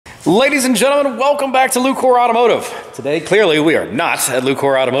Ladies and gentlemen, welcome back to Lucore Automotive. Today, clearly, we are not at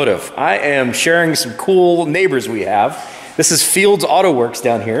Lucore Automotive. I am sharing some cool neighbors we have. This is Fields Auto Works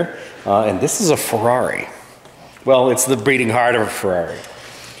down here, and this is a Ferrari. Well, it's the beating heart of a Ferrari.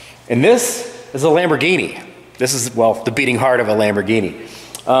 And this is a Lamborghini. This is, well, the beating heart of a Lamborghini.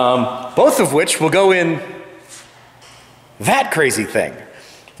 Both of which will go in that crazy thing.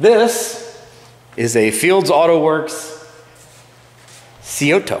 This is a Fields Auto Works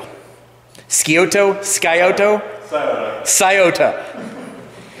Scioto,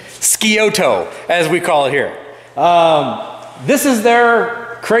 as we call it here. This is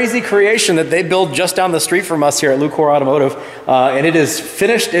their crazy creation that they build just down the street from us here at Lucore Automotive, and it has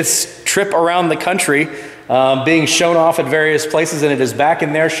finished its trip around the country, being shown off at various places, and it is back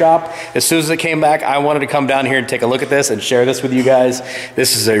in their shop. As soon as it came back, I wanted to come down here and take a look at this and share this with you guys.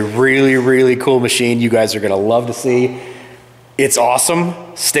 This is a really, really cool machine you guys are gonna love to see. It's awesome.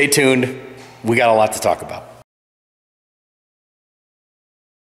 Stay tuned. We got a lot to talk about.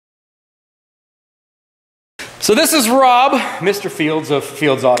 So this is Rob, Mr. Fields of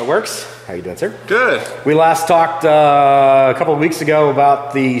Fields Auto Works. How you doing, sir? Good. We last talked a couple of weeks ago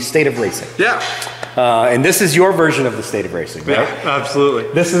about the state of racing. Yeah. And this is your version of the state of racing, right? Yeah,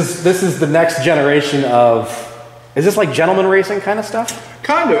 absolutely. This is the next generation of, is this like gentleman racing kind of stuff?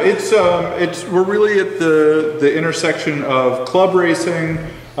 Kind of. We're really at the intersection of club racing,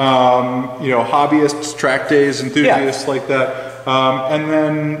 hobbyists, track days, enthusiasts like that, and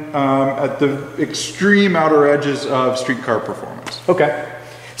then at the extreme outer edges of street car performance. Okay.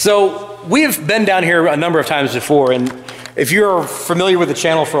 So we've been down here a number of times before, and if you're familiar with the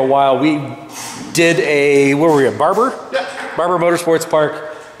channel for a while, we did where were we at? Barber? Yeah. Barber Motorsports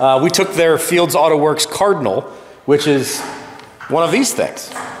Park. We took their Fields Auto Works Cardinal, which is one of these things.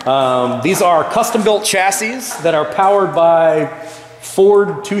 These are custom-built chassis that are powered by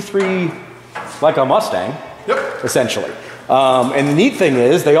Ford 2.3, like a Mustang, Yep. essentially. And the neat thing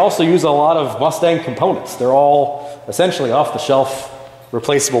is they also use a lot of Mustang components. They're all essentially off-the-shelf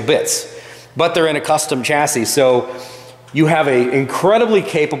replaceable bits, but they're in a custom chassis. So you have an incredibly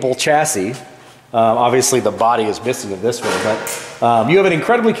capable chassis. Obviously the body is missing of this one, but you have an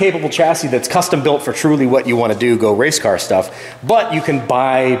incredibly capable chassis that's custom built for truly what you want to do, go race car stuff, but you can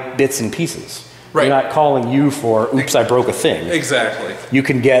buy bits and pieces. Right. They're not calling you for, oops, I broke a thing. Exactly. You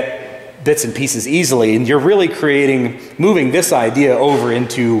can get bits and pieces easily, and you're really moving this idea over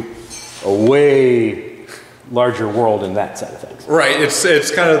into a way larger world in that side of things. Right.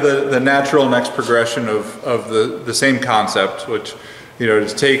 It's kind of the natural next progression of the same concept, which, to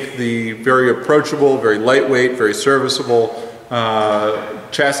take the very approachable, very lightweight, very serviceable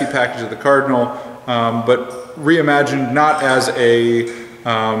chassis package of the Cardinal, but reimagined not as a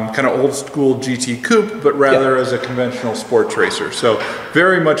kind of old school GT coupe, but rather as a conventional sports racer. So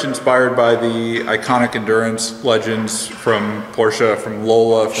very much inspired by the iconic endurance legends from Porsche, from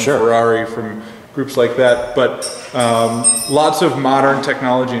Lola, from Ferrari, from groups like that, but lots of modern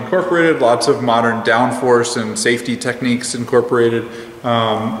technology incorporated, lots of modern downforce and safety techniques incorporated,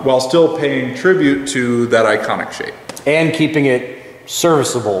 while still paying tribute to that iconic shape. And keeping it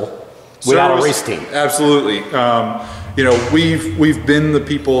serviceable without a race team. Absolutely. We've been the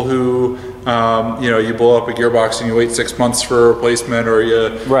people who, you blow up a gearbox and you wait 6 months for a replacement, or you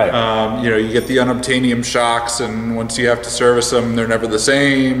get the unobtainium shocks, and once you have to service them, they're never the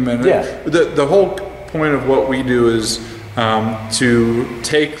same. And the whole point of what we do is to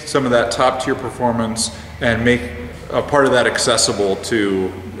take some of that top tier performance and make a part of that accessible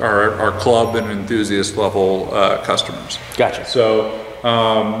to our club and enthusiast level customers. Gotcha. So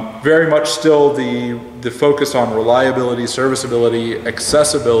very much still the focus on reliability, serviceability,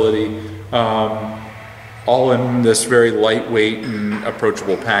 accessibility, all in this very lightweight and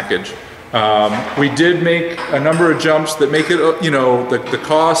approachable package. We did make a number of jumps that make it, the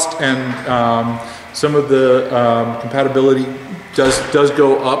cost and some of the compatibility does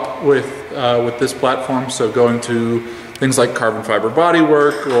go up with this platform. So going to things like carbon fiber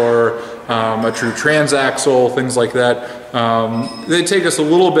bodywork or a true transaxle, things like that. They take us a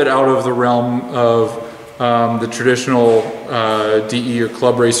little bit out of the realm of the traditional DE or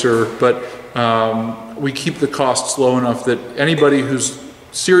club racer, but we keep the costs low enough that anybody who's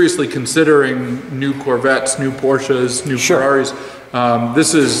seriously considering new Corvettes, new Porsches, new Ferraris,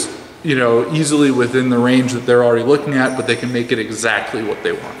 this is easily within the range that they're already looking at, but they can make it exactly what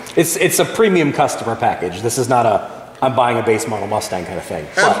they want. It's a premium customer package. This is not a I'm buying a base model Mustang kind of thing.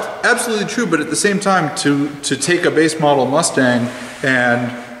 Absolutely true, but at the same time, to take a base model Mustang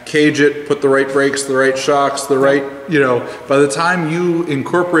and cage it, put the right brakes, the right shocks, the right, by the time you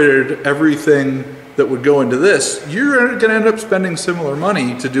incorporated everything that would go into this, you're going to end up spending similar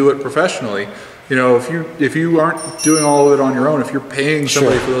money to do it professionally. You know, if you aren't doing all of it on your own, if you're paying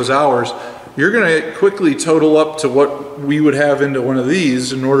somebody for those hours, you're going to quickly total up to what we would have into one of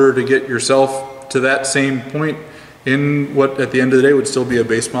these in order to get yourself to that same point in what at the end of the day would still be a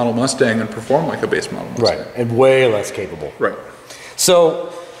base model Mustang and perform like a base model Mustang. Right, and way less capable. Right.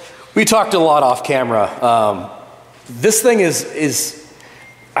 So we talked a lot off camera. This thing is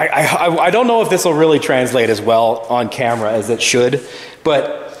I don't know if this will really translate as well on camera as it should,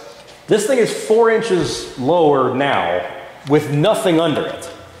 but this thing is 4 inches lower now with nothing under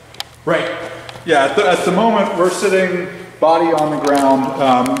it. Right. Yeah, at the moment we're sitting body on the ground.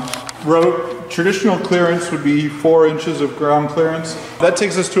 Traditional clearance would be 4 inches of ground clearance. That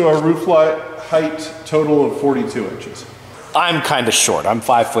takes us to a roof height total of 42 inches. I'm kind of short. I'm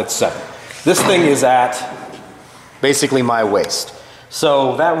 5'7". This thing is at basically my waist.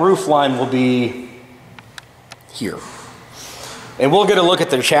 So that roof line will be here. And we'll get a look at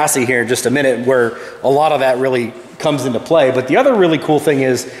the chassis here in just a minute where a lot of that really comes into play. But the other really cool thing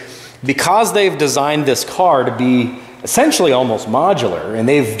is because they've designed this car to be essentially almost modular, and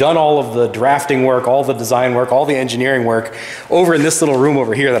they've done all of the drafting work, all the design work, all the engineering work over in this little room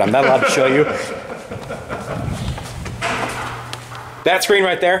over here that I'm not allowed to show you. That screen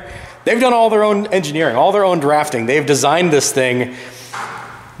right there, they've done all their own engineering, all their own drafting. They've designed this thing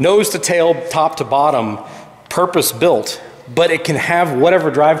nose to tail, top to bottom, purpose built, but it can have whatever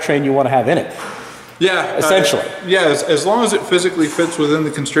drivetrain you want to have in it. Yeah, essentially. As long as it physically fits within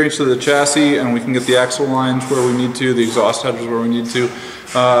the constraints of the chassis, and we can get the axle lines where we need to, the exhaust headers where we need to.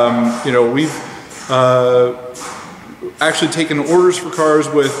 You know, we've actually taken orders for cars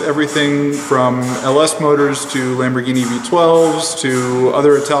with everything from LS motors to Lamborghini V12s to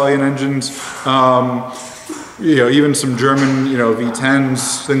other Italian engines. You know, even some German, you know,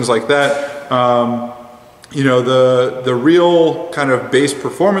 V10s, things like that. You know, the real kind of base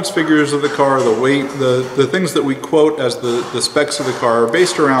performance figures of the car, the weight, the things that we quote as the specs of the car are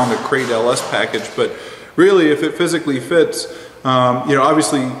based around a crate LS package. But really, if it physically fits, you know,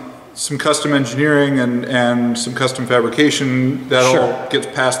 obviously some custom engineering and some custom fabrication, that all gets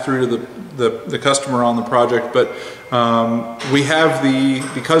passed through to the customer on the project. But we have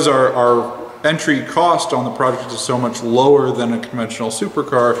because our entry cost on the project is so much lower than a conventional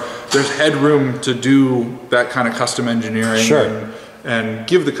supercar, there's headroom to do that kind of custom engineering and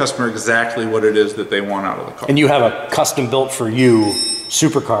give the customer exactly what it is that they want out of the car. And you have a custom built for you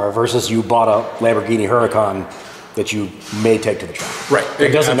supercar versus you bought a Lamborghini Huracan that you may take to the track. Right.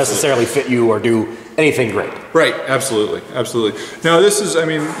 It doesn't necessarily fit you or do anything great. Right, absolutely, absolutely. Now this is, I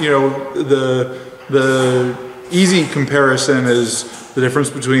mean, you know, the easy comparison is the difference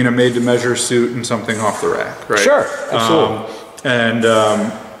between a made-to-measure suit and something off the rack, right? Sure, absolutely.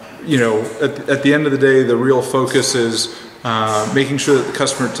 You know, at the end of the day, the real focus is making sure that the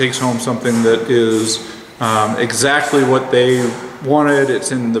customer takes home something that is exactly what they wanted.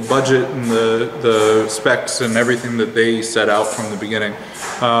 It's in the budget and the specs and everything that they set out from the beginning.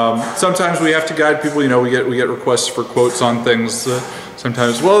 Sometimes we have to guide people. You know, we get requests for quotes on things.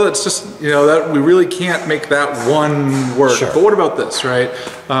 Sometimes, well, it's just, you know, that we really can't make that one work. But what about this, right?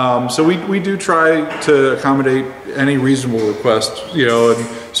 So we do try to accommodate any reasonable request, you know, and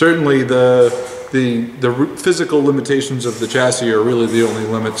certainly the physical limitations of the chassis are really the only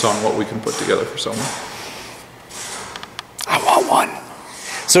limits on what we can put together for someone. I want one.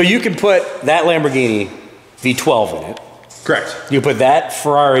 So you can put that Lamborghini V12 in it. Correct. You put that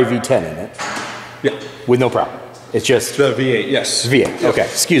Ferrari V10 in it. Yeah. With no problem. It's just the V8, yes. V8, okay,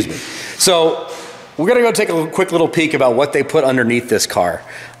 excuse me. So we're gonna go take a quick little peek about what they put underneath this car.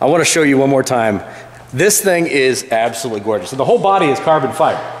 I wanna show you one more time. This thing is absolutely gorgeous. So the whole body is carbon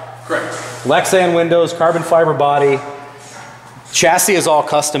fiber. Correct. Lexan windows, carbon fiber body. Chassis is all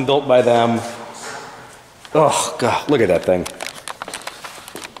custom built by them. Oh God, look at that thing.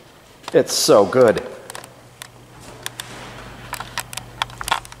 It's so good.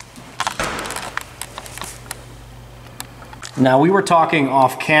 Now, we were talking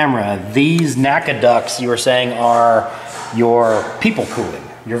off camera, these NACA ducts you were saying are your people cooling,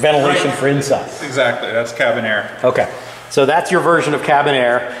 your ventilation for inside. Exactly, that's cabin air. Okay, so that's your version of cabin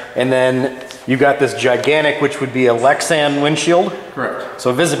air, and then you've got this gigantic, which would be a Lexan windshield. Correct.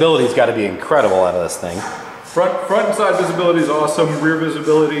 So visibility's got to be incredible out of this thing. Front and side visibility is awesome. Rear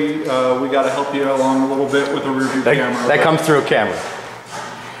visibility, we got to help you along a little bit with a rear view camera. That comes through a camera.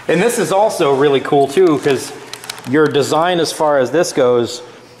 And this is also really cool too, because your design as far as this goes,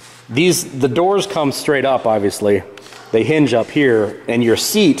 the doors come straight up, obviously. They hinge up here, and your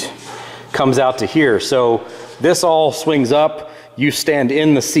seat comes out to here. So this all swings up. you stand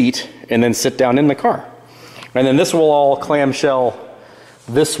in the seat and then sit down in the car. And then this will all clamshell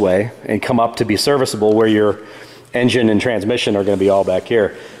this way and come up to be serviceable, where your engine and transmission are going to be all back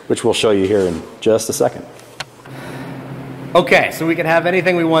here, which we'll show you here in just a second. Okay, so we can have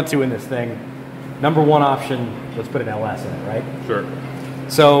anything we want to in this thing. Number one option, let's put an LS in it, right? Sure.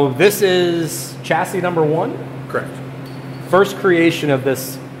 So this is chassis number one? Correct. First creation of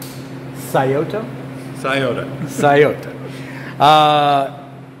this Scioto? Scioto. Scioto.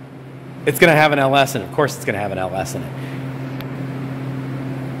 It's going to have an LS in it. Of course it's going to have an LS in it.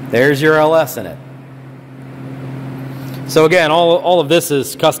 There's your LS in it. So again, all of this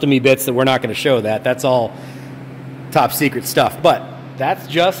is custom-y bits that we're not going to show that. That's all top secret stuff. But that's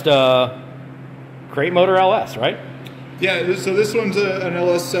just a crate motor LS, right? Yeah, so this one's an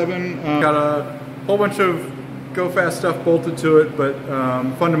LS7. Got a whole bunch of go-fast stuff bolted to it, but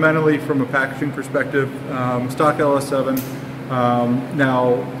fundamentally from a packaging perspective, stock LS7.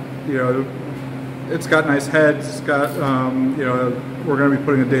 Now, you know, it's got nice heads. It's got, you know, we're going to be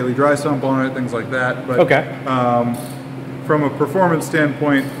putting a daily dry sump on it, things like that. But okay. From a performance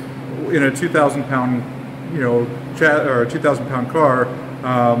standpoint, in a 2,000-pound, you know, or a 2,000-pound car,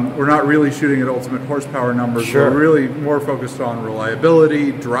 we're not really shooting at ultimate horsepower numbers. Sure. We're really more focused on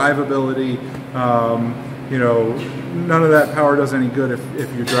reliability, drivability. You know, none of that power does any good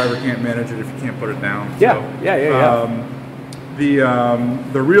if your driver can't manage it, if you can't put it down. Yeah, so, yeah.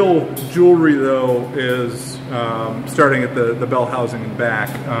 The real jewelry, though, is starting at the bell housing and back.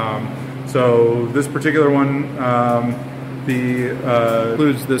 So this particular one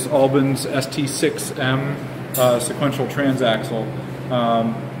includes this Albin's ST6M sequential transaxle.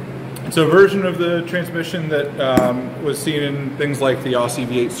 It's a version of the transmission that was seen in things like the Aussie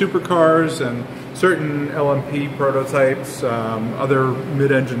V8 supercars and certain LMP prototypes, other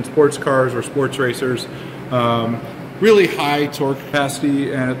mid-engine sports cars or sports racers. Really high torque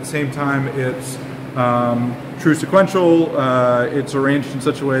capacity, and at the same time it's true sequential. It's arranged in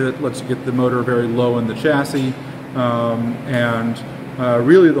such a way that lets you get the motor very low in the chassis, and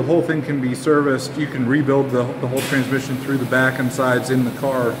really the whole thing can be serviced. You can rebuild the whole transmission through the back and sides in the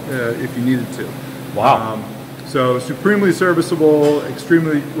car if you needed to. Wow. So supremely serviceable,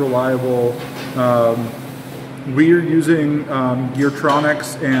 extremely reliable. We're using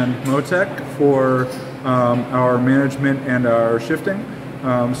Geartronics and Motec for our management and our shifting.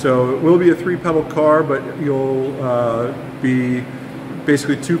 So it will be a 3-pedal car, but you'll be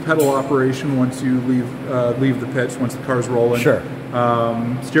basically 2-pedal operation once you leave the pits, once the car's rolling. Sure.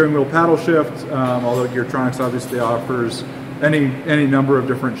 Steering wheel paddle shift, although Geartronics obviously offers any number of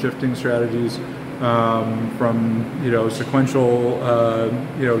different shifting strategies, from sequential,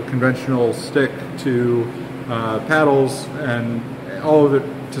 conventional stick to paddles, and all of it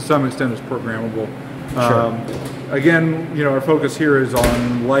to some extent is programmable. Sure. Again, our focus here is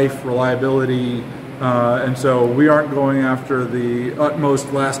on life, reliability, and so we aren't going after the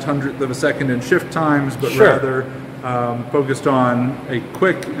utmost last hundredth of a second in shift times, but sure. rather focused on a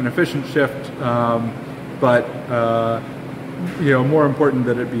quick and efficient shift, but more important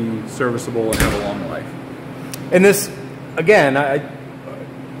that it be serviceable and have a long life. And this, again,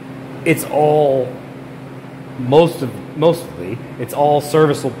 it's all mostly it's all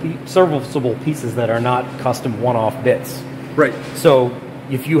serviceable pieces that are not custom one-off bits. Right. So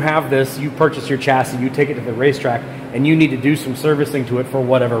if you have this, you purchase your chassis, you take it to the racetrack, and you need to do some servicing to it for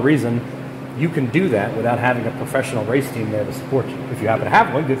whatever reason, you can do that without having a professional race team there to support you. If you happen to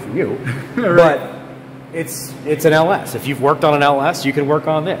have one, good for you. Right. But it's an LS. If you've worked on an LS, you can work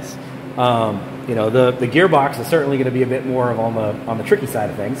on this. The gearbox is certainly going to be a bit more on the tricky side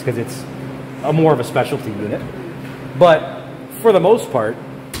of things because it's more of a specialty unit. But for the most part,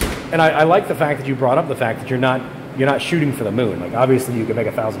 and I like the fact that you brought up the fact that you're not shooting for the moon. Like, obviously you could make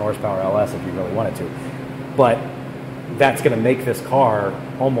a 1,000 horsepower LS if you really wanted to, but that's going to make this car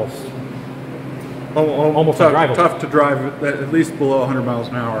almost undrivable. Tough to drive at least below 100 miles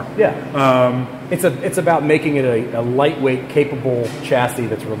an hour. Yeah. It's about making it a lightweight, capable chassis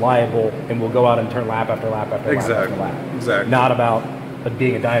that's reliable and will go out and turn lap after lap after lap after lap. Exactly. Not about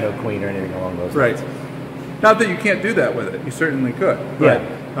being a dyno queen or anything along those lines. Right. Not that you can't do that with it. You certainly could. But,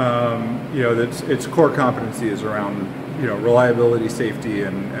 its core competency is around reliability, safety,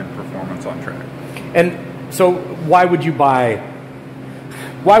 and performance on track. And so, why would you buy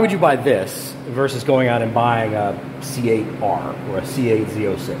this versus going out and buying a C8R or a C8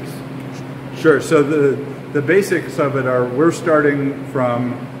 Z06? Sure. So the basics of it are we're starting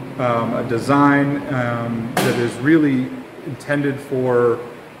from a design that is really intended for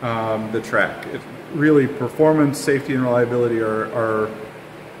the track. Really, performance, safety, and reliability are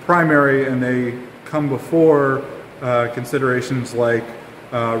primary, and they come before considerations like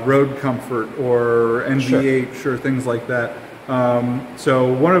road comfort or NVH or things like that.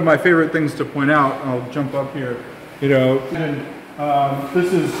 So one of my favorite things to point out, I'll jump up here,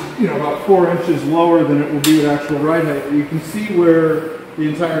 this is about 4 inches lower than it will be at actual ride height. You can see where the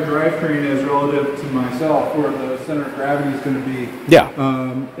entire drivetrain is relative to myself, where the center of gravity is going to be. Yeah.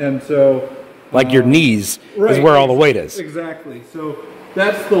 And so... like your knees is where all the weight is. Exactly. So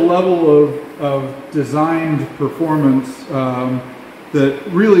that's the level of designed performance that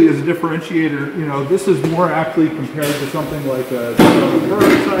really is a differentiator. This is more aptly compared to something like a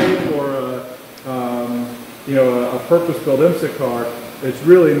prototype or a purpose-built IMSA car. It's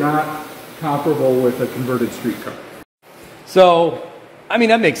really not comparable with a converted street car. So, I mean,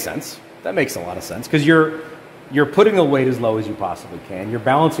 that makes sense. That makes a lot of sense because you're putting the weight as low as you possibly can. You're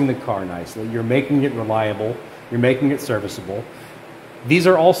balancing the car nicely. You're making it reliable. You're making it serviceable. These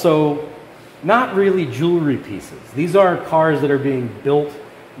are also not really jewelry pieces. These are cars that are being built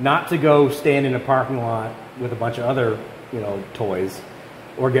not to go stand in a parking lot with a bunch of other, toys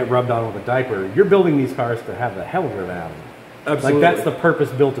or get rubbed on with a diaper. You're building these cars to have the hell of it out of them. Absolutely. Like that's the purpose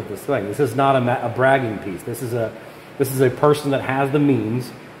built of this thing. This is not a bragging piece. This is a person that has the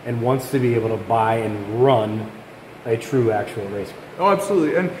means and wants to be able to buy and run a true actual race car. Oh,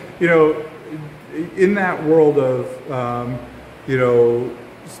 absolutely. And, in that world of,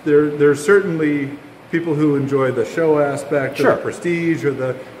 there's certainly people who enjoy the show aspect or the prestige or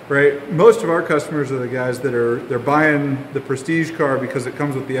the, right? Most of our customers are the guys that they're buying the prestige car because it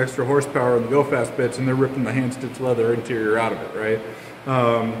comes with the extra horsepower and the go fast bits, and they're ripping the hand-stitched leather interior out of it, right?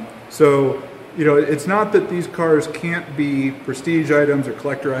 So, it's not that these cars can't be prestige items or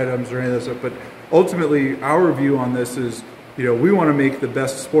collector items or any of that stuff, but ultimately our view on this is, we want to make the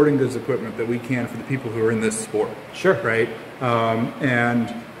best sporting goods equipment that we can for the people who are in this sport. Sure. Right?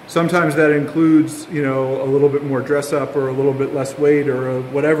 And sometimes that includes, a little bit more dress up or a little bit less weight or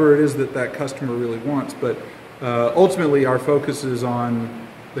whatever it is that customer really wants. But ultimately our focus is on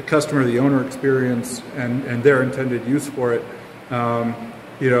the customer, the owner experience and their intended use for it.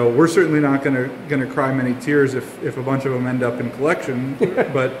 We're certainly not going to cry many tears if a bunch of them end up in collection,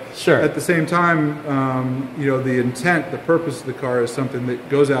 but at the same time, the intent, the purpose of the car is something that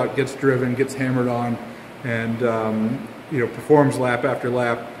goes out, gets driven, gets hammered on, and performs lap after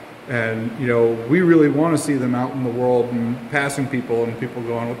lap. And we really want to see them out in the world and passing people, and people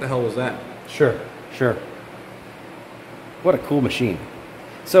going, "What the hell was that?" Sure. What a cool machine.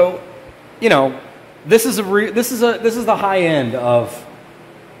 So, this is the high end of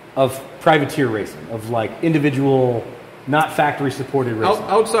privateer racing, of like individual, not factory supported racing.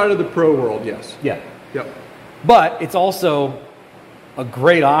 Outside of the pro world, yes. Yeah. Yep. But it's also a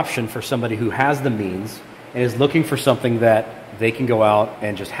great option for somebody who has the means and is looking for something that they can go out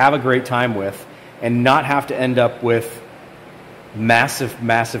and just have a great time with and not have to end up with massive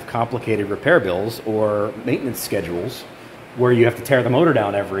complicated repair bills or maintenance schedules where you have to tear the motor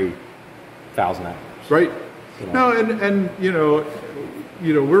down every 1,000 hours. Right. No, and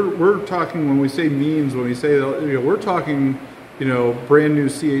we're talking, when we say means, when we say, we're talking, brand new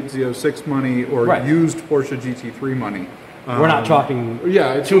C8 Z06 money or used Porsche GT3 money. We're not talking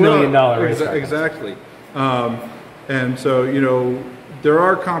 $2 million race car. Exactly. And so, there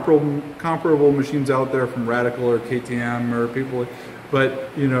are comparable machines out there from Radical or KTM or people, but,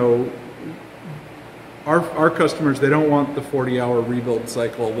 our customers, they don't want the 40-hour rebuild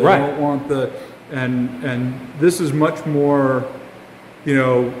cycle. They don't want and this is much more,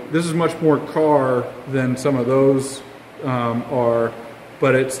 this is much more car than some of those are,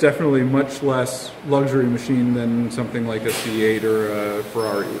 but it's definitely much less luxury machine than something like a C8 or a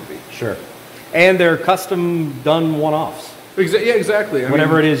Ferrari would be. Sure. And they're custom done one-offs. Yeah, exactly.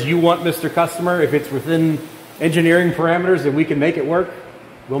 Whatever it is you want, Mr. Customer, if it's within engineering parameters and we can make it work,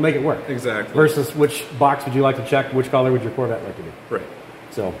 we'll make it work. Exactly. Versus which box would you like to check, which color would your Corvette like to be? Right.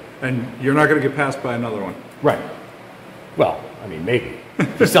 So. And you're not going to get passed by another one. Right. Well, I mean, maybe.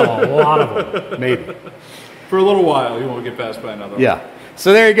 You sell a lot of them, maybe. For a little while, you won't get passed by another one. Yeah.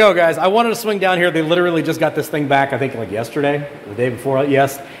 So there you go, guys. I wanted to swing down here. They literally just got this thing back, I think, like yesterday, the day before.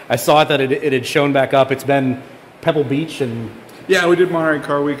 Yes, I saw it that it had shown back up. It's been Pebble Beach and... Yeah, we did Monterey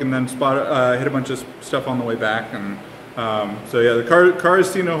Car Week and then hit a bunch of stuff on the way back. And so, yeah, the car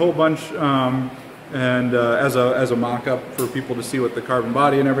has seen a whole bunch and as a mock-up for people to see what the carbon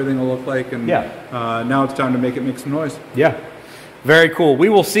body and everything will look like. And now it's time to make it make some noise. Yeah. Very cool. We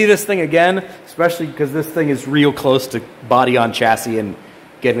will see this thing again, especially because this thing is real close to body on chassis and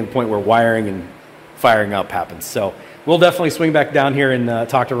getting to the point where wiring and firing up happens. So we'll definitely swing back down here and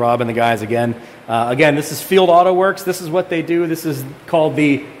talk to Rob and the guys again. Again, this is Field Auto Works. This is what they do. This is called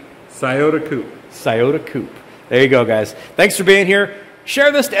the Scioto Coupe. Scioto Coupe. There you go, guys. Thanks for being here.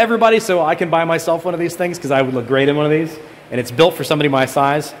 Share this to everybody so I can buy myself one of these things because I would look great in one of these. And it's built for somebody my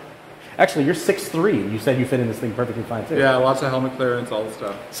size. Actually, you're 6'3". You said you fit in this thing perfectly fine, too. Yeah, lots of helmet clearance, all the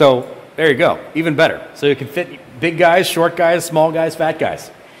stuff. So there you go. Even better. So you can fit big guys, short guys, small guys, fat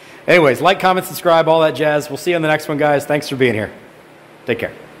guys. Anyways, like, comment, subscribe, all that jazz. We'll see you on the next one, guys. Thanks for being here. Take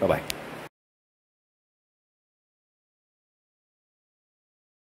care. Bye-bye.